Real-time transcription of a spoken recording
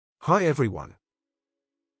Hi everyone.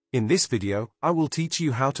 In this video, I will teach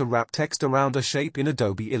you how to wrap text around a shape in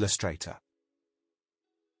Adobe Illustrator.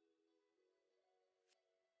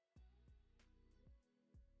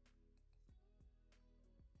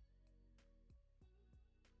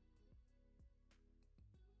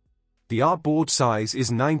 The artboard size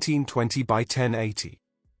is 1920 by 1080.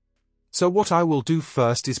 So what I will do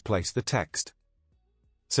first is place the text.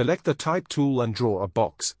 Select the Type tool and draw a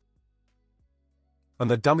box. And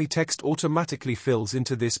the dummy text automatically fills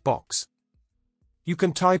into this box. You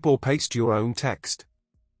can type or paste your own text.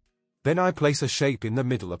 Then I place a shape in the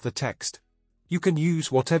middle of the text. You can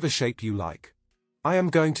use whatever shape you like. I am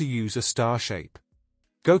going to use a star shape.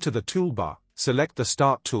 Go to the toolbar, select the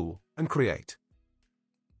Start tool, and create.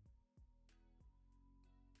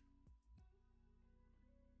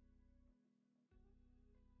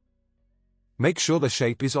 Make sure the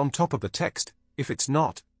shape is on top of the text. If it's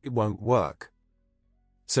not, it won't work.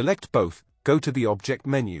 Select both, go to the Object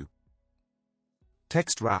menu,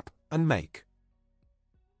 Text Wrap, and Make.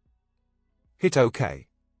 Hit OK.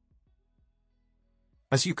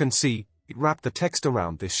 As you can see, it wrapped the text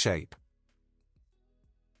around this shape.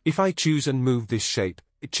 If I choose and move this shape,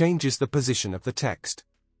 it changes the position of the text.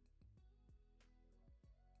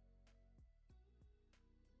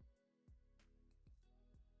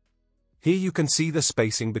 Here you can see the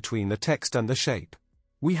spacing between the text and the shape.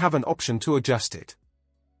 We have an option to adjust it.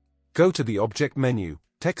 Go to the Object menu,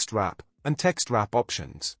 Text Wrap, and Text Wrap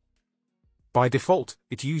Options. By default,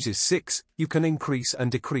 it uses 6, you can increase and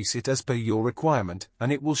decrease it as per your requirement,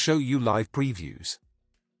 and it will show you live previews.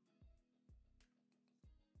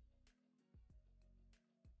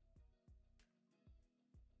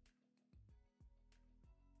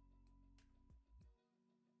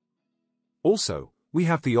 Also, we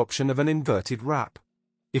have the option of an inverted wrap.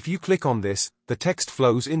 If you click on this, the text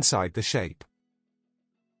flows inside the shape.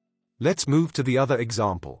 Let's move to the other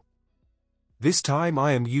example. This time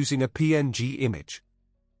I am using a PNG image.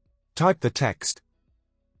 Type the text.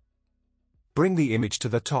 Bring the image to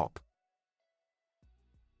the top.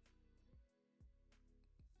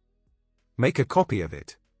 Make a copy of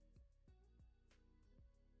it.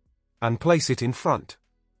 And place it in front.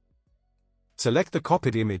 Select the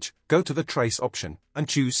copied image, go to the Trace option, and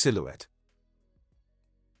choose Silhouette.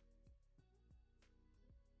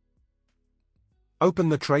 Open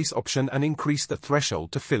the Trace option and increase the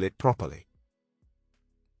threshold to fill it properly.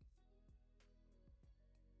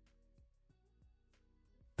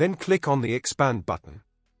 Then click on the Expand button.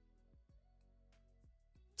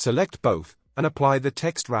 Select both, and apply the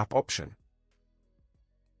Text Wrap option.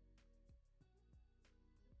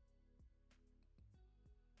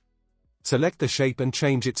 Select the shape and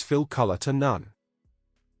change its fill color to none.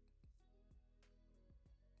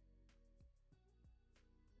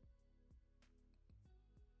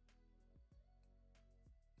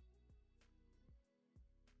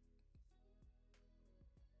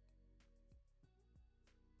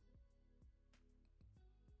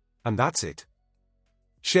 And that's it.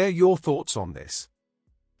 Share your thoughts on this.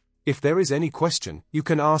 If there is any question, you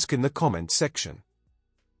can ask in the comments section.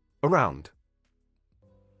 Around.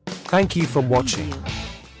 Thank you for watching.